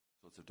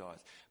sorts of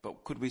diets.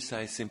 But could we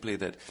say simply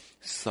that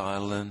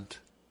silent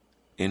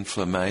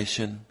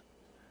inflammation,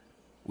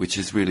 which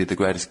is really the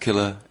greatest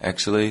killer,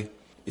 actually,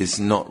 is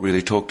not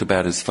really talked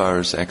about as far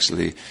as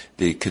actually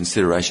the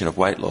consideration of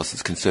weight loss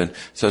is concerned.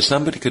 So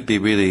somebody could be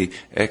really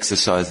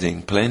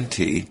exercising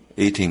plenty,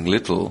 eating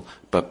little,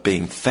 but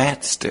being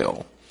fat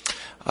still.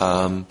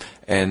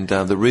 And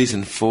the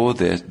reason for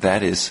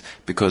that is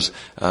because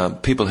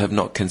people have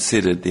not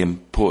considered the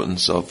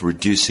importance of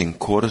reducing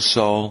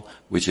cortisol,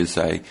 which is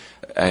a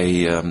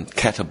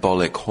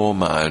catabolic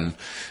hormone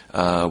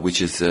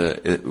which is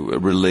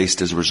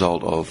released as a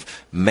result of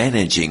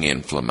managing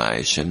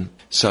inflammation.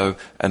 So,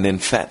 and then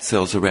fat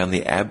cells around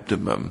the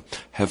abdomen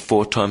have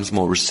 4 times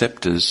more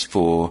receptors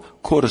for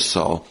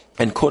cortisol.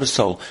 And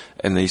cortisol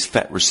and these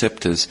fat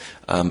receptors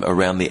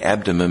around the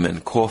abdomen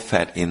and core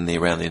fat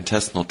around the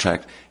intestinal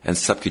tract and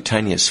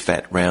subcutaneous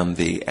fat around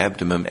the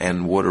abdomen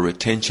and water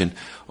retention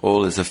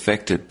all is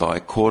affected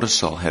by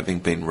cortisol having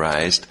been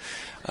raised.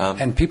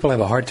 And people have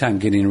a hard time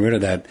getting rid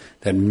of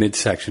that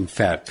midsection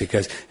fat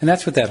and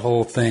that's what that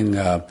whole thing,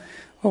 what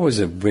was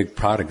a big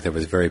product that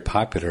was very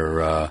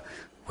popular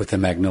with the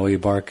magnolia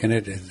bark in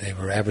it? They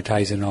were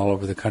advertising all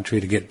over the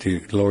country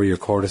to lower your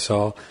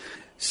cortisol.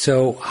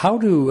 So how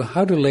do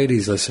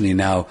ladies listening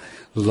now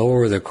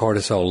lower their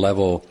cortisol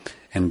level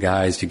and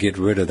guys to get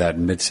rid of that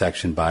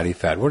midsection body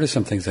fat? What are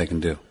some things they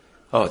can do?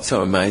 Oh, it's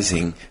so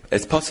amazing.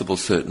 It's possible,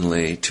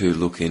 certainly, to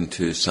look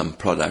into some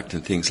product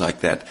and things like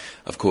that.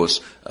 Of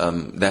course,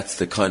 that's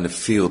the kind of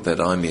field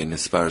that I'm in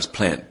as far as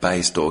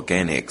plant-based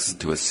organics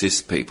to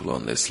assist people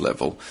on this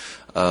level.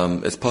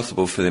 It's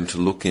possible for them to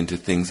look into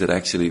things that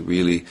actually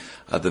really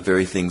are the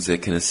very things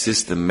that can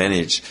assist them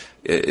manage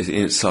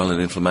silent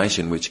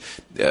inflammation, which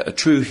a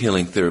true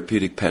healing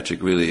therapeutic,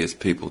 Patrick, really is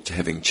people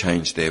having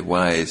changed their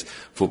ways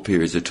for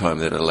periods of time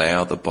that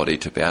allow the body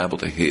to be able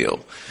to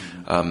heal.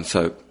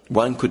 So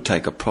one could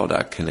take a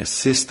product, can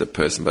assist the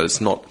person, but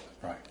it's not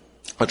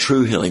a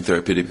true healing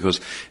therapeutic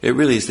because it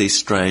really is these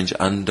strange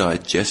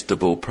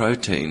undigestible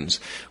proteins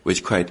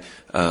which create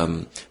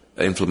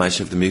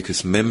inflammation of the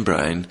mucous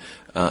membrane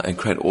and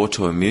create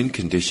autoimmune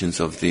conditions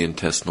of the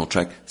intestinal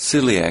tract.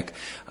 Celiac,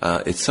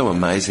 it's so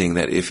amazing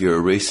that if you're a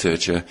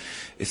researcher,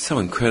 it's so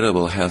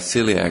incredible how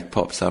celiac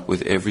pops up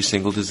with every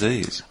single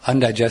disease.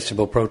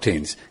 Undigestible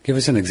proteins. Give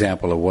us an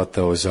example of what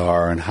those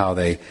are and how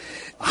they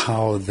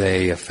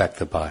affect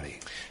the body.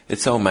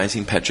 It's so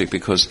amazing, Patrick,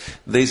 because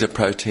these are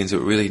proteins that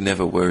really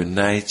never were in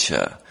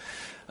nature.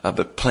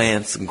 But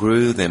plants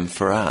grew them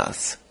for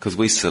us because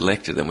we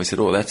selected them. We said,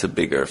 oh, that's a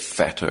bigger,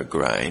 fatter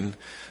grain.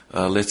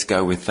 Let's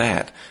go with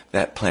that.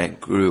 That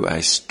plant grew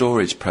a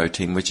storage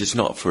protein which is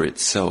not for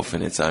itself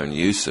in its own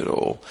use at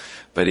all,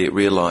 but it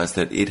realized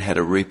that it had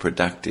a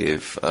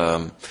reproductive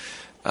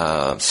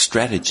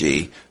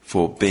strategy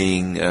for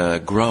being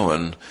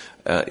grown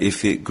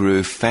if it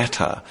grew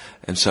fatter.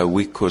 And so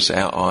because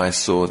our eyes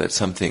saw that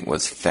something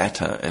was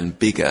fatter and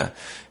bigger,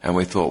 and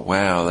we thought,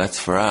 wow, that's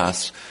for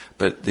us.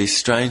 But the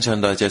strange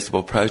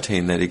undigestible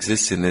protein that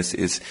exists in this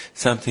is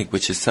something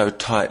which is so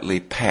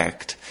tightly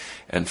packed,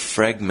 and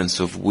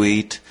fragments of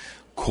wheat,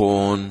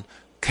 corn,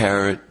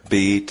 carrot,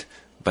 beet,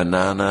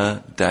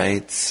 banana,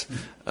 dates,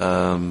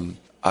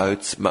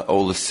 oats,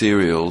 all the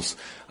cereals,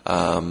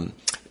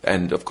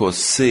 and of course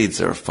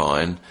seeds are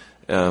fine.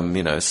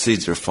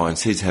 Seeds are fine.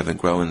 Seeds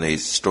haven't grown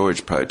these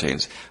storage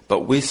proteins.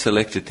 But we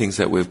selected things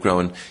that we've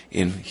grown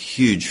in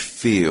huge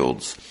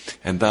fields.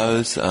 And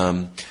those,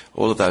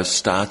 all of those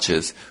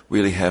starches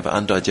really have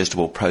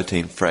undigestible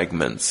protein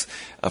fragments.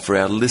 For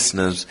our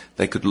listeners,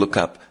 they could look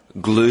up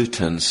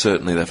gluten.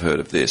 Certainly they've heard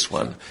of this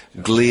one.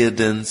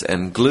 Gliadins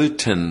and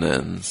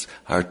glutenins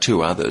are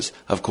 2 others.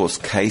 Of course,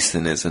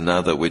 casein is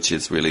another, which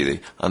is really the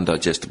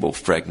undigestible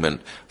fragment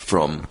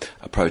from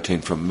a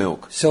protein from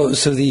milk. So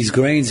these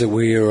grains that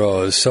we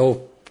are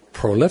so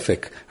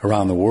prolific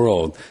around the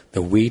world,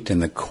 the wheat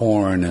and the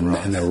corn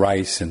and the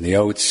rice and the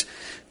oats,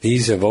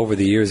 these have over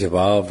the years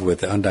evolved with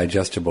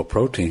undigestible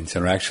proteins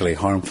that are actually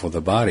harmful to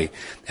the body.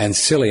 And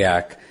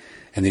celiac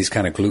and these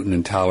kind of gluten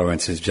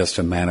intolerance is just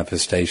a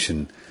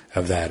manifestation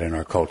of that in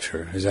our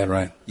culture. Is that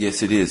right?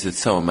 Yes, it is. It's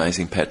so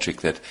amazing,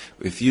 Patrick, that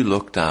if you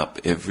looked up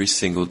every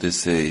single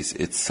disease,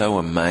 it's so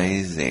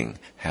amazing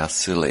how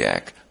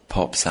celiac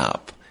pops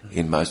up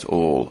in most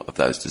all of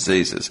those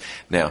diseases.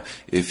 Now,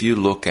 if you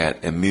look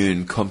at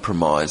immune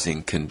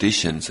compromising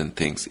conditions and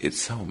things,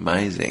 it's so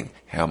amazing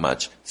how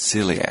much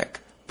celiac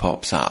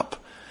pops up.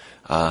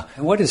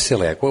 And what is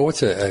celiac? Well,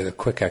 what's a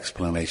quick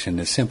explanation?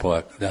 A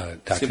simple,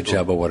 Dr.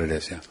 Jubb, what it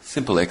is, yeah.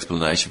 Simple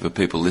explanation for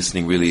people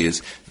listening really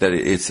is that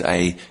it's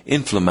a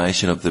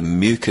inflammation of the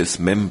mucous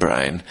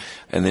membrane,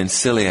 and then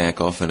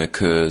celiac often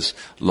occurs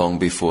long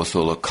before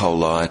sort of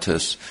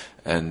colitis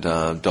and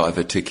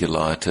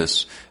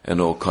diverticulitis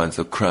and all kinds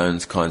of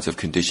Crohn's kinds of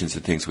conditions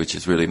and things, which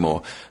is really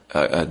more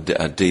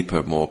a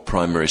deeper, more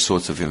primary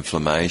sorts of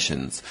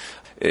inflammations.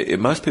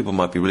 most people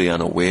might be really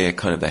unaware,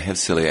 kind of they have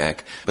celiac,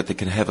 but they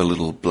can have a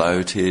little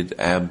bloated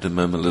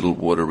abdomen, a little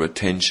water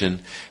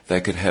retention.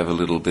 They could have a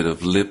little bit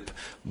of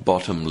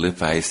bottom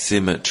lip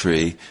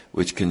asymmetry,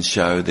 which can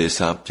show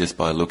this up just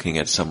by looking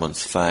at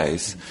someone's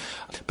face.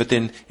 But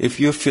then if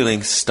you're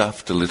feeling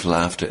stuffed a little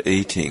after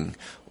eating,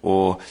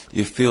 or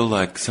you feel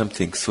like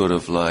something sort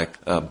of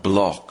like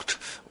blocked,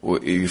 or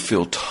you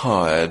feel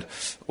tired,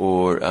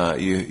 or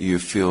you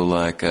feel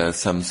like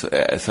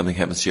something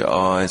happens to your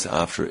eyes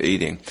after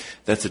eating,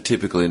 that's a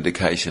typical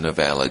indication of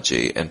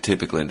allergy and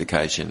typical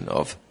indication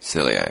of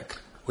celiac.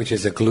 Which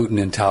is a gluten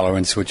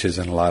intolerance, which is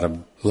in a lot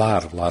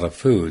of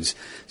foods.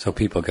 So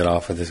people get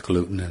off of this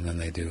gluten, and then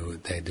they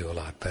do a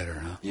lot better,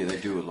 huh? Yeah, they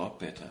do a lot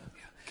better.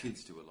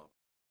 Kids do a lot.